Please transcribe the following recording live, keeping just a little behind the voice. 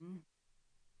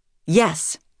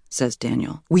"Yes," says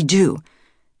Daniel, "we do,"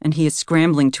 and he is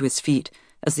scrambling to his feet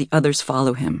as the others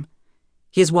follow him.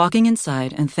 He is walking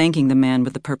inside and thanking the man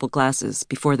with the purple glasses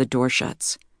before the door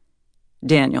shuts.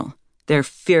 Daniel, their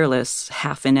fearless,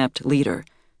 half-inept leader,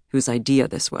 whose idea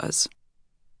this was.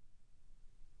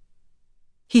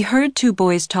 He heard two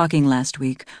boys talking last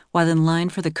week while in line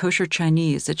for the kosher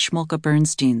Chinese at Schmolka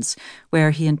Bernstein's,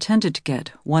 where he intended to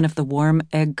get one of the warm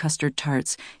egg custard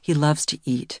tarts he loves to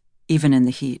eat, even in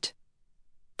the heat.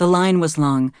 The line was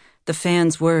long, the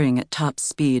fans whirring at top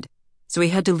speed, so he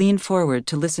had to lean forward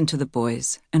to listen to the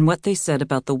boys and what they said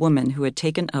about the woman who had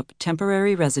taken up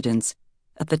temporary residence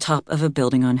at the top of a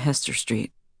building on Hester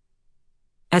Street.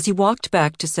 As he walked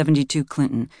back to 72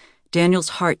 Clinton, Daniel's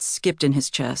heart skipped in his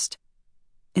chest.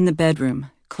 In the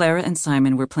bedroom, Clara and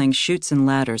Simon were playing chutes and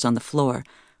ladders on the floor,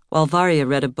 while Varya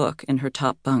read a book in her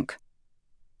top bunk.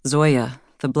 Zoya,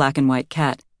 the black and white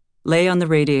cat, lay on the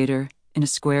radiator in a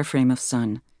square frame of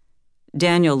sun.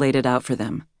 Daniel laid it out for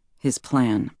them, his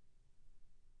plan.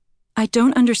 "I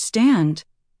don't understand."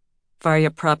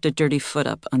 Varya propped a dirty foot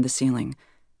up on the ceiling.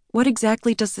 "What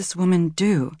exactly does this woman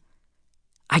do?"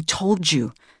 "I told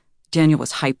you." Daniel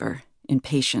was hyper,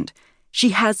 impatient.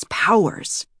 "She has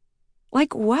powers."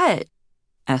 "Like what?"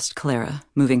 asked Clara,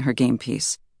 moving her game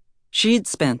piece. She'd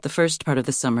spent the first part of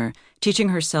the summer teaching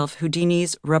herself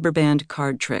Houdini's rubber band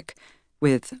card trick,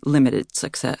 with limited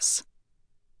success.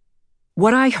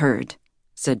 "What I heard,"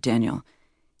 said Daniel,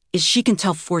 "is she can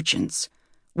tell fortunes,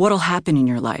 what'll happen in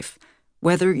your life,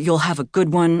 whether you'll have a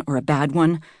good one or a bad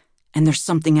one, and there's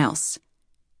something else."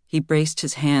 He braced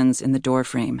his hands in the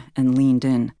doorframe and leaned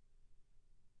in.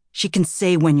 "She can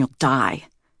say when you'll die."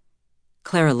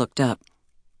 Clara looked up.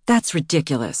 "That's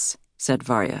ridiculous," said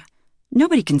Varya.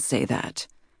 "Nobody can say that."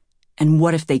 "And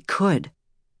what if they could?"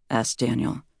 asked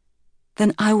Daniel.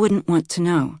 "Then I wouldn't want to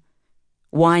know."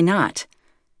 "Why not?"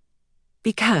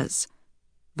 "Because."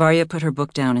 Varya put her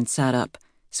book down and sat up,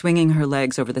 swinging her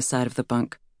legs over the side of the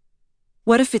bunk.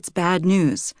 "What if it's bad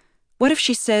news? What if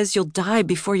she says you'll die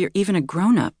before you're even a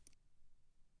grown-up?"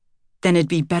 "Then it'd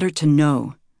be better to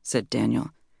know," said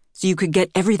Daniel, "so you could get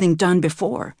everything done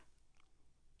before."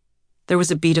 There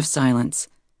was a beat of silence.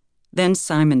 Then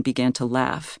Simon began to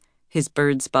laugh, his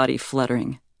bird's body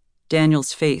fluttering.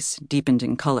 Daniel's face deepened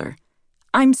in color.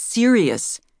 "I'm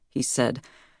serious," he said.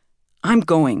 "I'm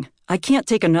going. I can't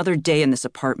take another day in this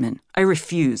apartment. I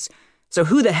refuse. So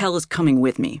who the hell is coming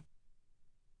with me?"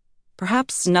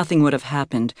 Perhaps nothing would have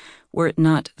happened were it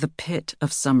not the pit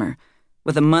of summer,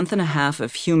 with a month and a half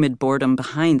of humid boredom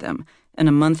behind them and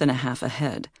a month and a half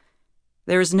ahead.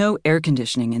 There is no air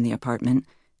conditioning in the apartment,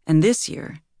 and this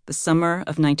year, the summer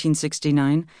of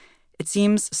 1969, it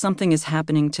seems something is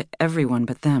happening to everyone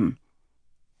but them.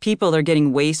 People are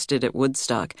getting wasted at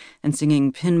Woodstock and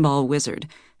singing Pinball Wizard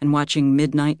and watching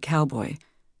Midnight Cowboy,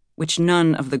 which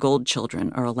none of the Gold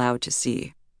children are allowed to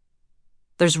see.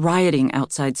 There's rioting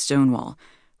outside Stonewall,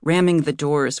 ramming the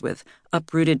doors with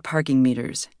uprooted parking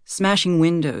meters, smashing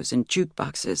windows and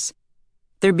jukeboxes.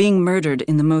 They're being murdered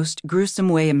in the most gruesome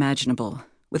way imaginable,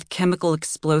 with chemical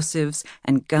explosives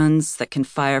and guns that can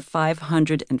fire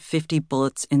 550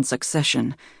 bullets in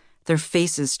succession, their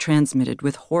faces transmitted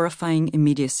with horrifying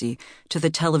immediacy to the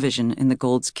television in the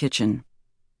Gold's kitchen.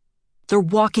 "They're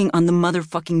walking on the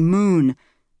motherfucking moon,"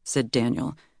 said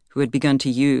Daniel, who had begun to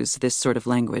use this sort of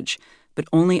language, but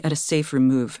only at a safe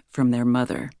remove from their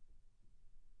mother.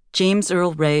 James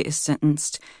Earl Ray is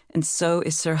sentenced, and so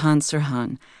is Sirhan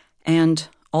Sirhan, and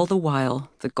all the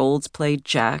while, the Golds play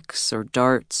jacks or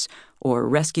darts or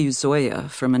rescue Zoya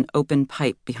from an open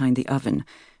pipe behind the oven,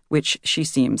 which she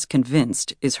seems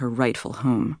convinced is her rightful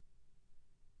home.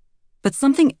 But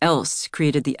something else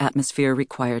created the atmosphere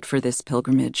required for this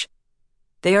pilgrimage.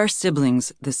 They are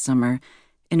siblings this summer,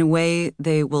 in a way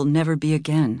they will never be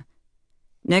again.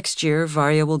 Next year,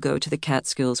 Varya will go to the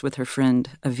Catskills with her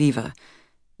friend Aviva.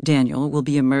 Daniel will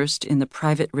be immersed in the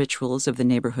private rituals of the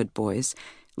neighborhood boys,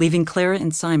 leaving Clara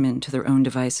and Simon to their own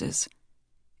devices.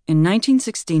 In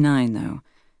 1969, though,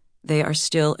 they are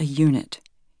still a unit,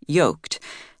 yoked,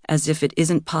 as if it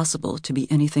isn't possible to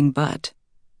be anything but.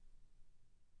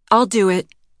 "I'll do it,"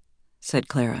 said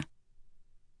Clara.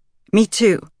 "Me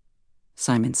too,"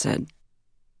 Simon said.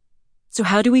 "So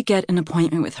how do we get an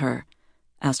appointment with her?"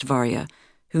 asked Varya,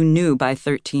 who knew by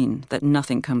 13 that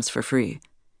nothing comes for free.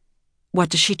 "What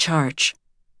does she charge?"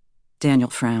 Daniel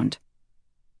frowned.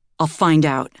 "I'll find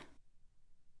out."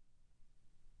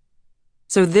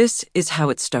 So this is how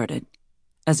it started.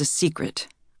 As a secret,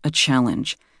 a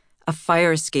challenge, a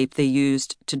fire escape they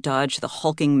used to dodge the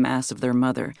hulking mass of their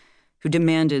mother, who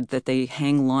demanded that they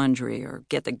hang laundry or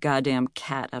get the goddamn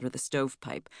cat out of the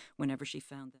stovepipe whenever she found them.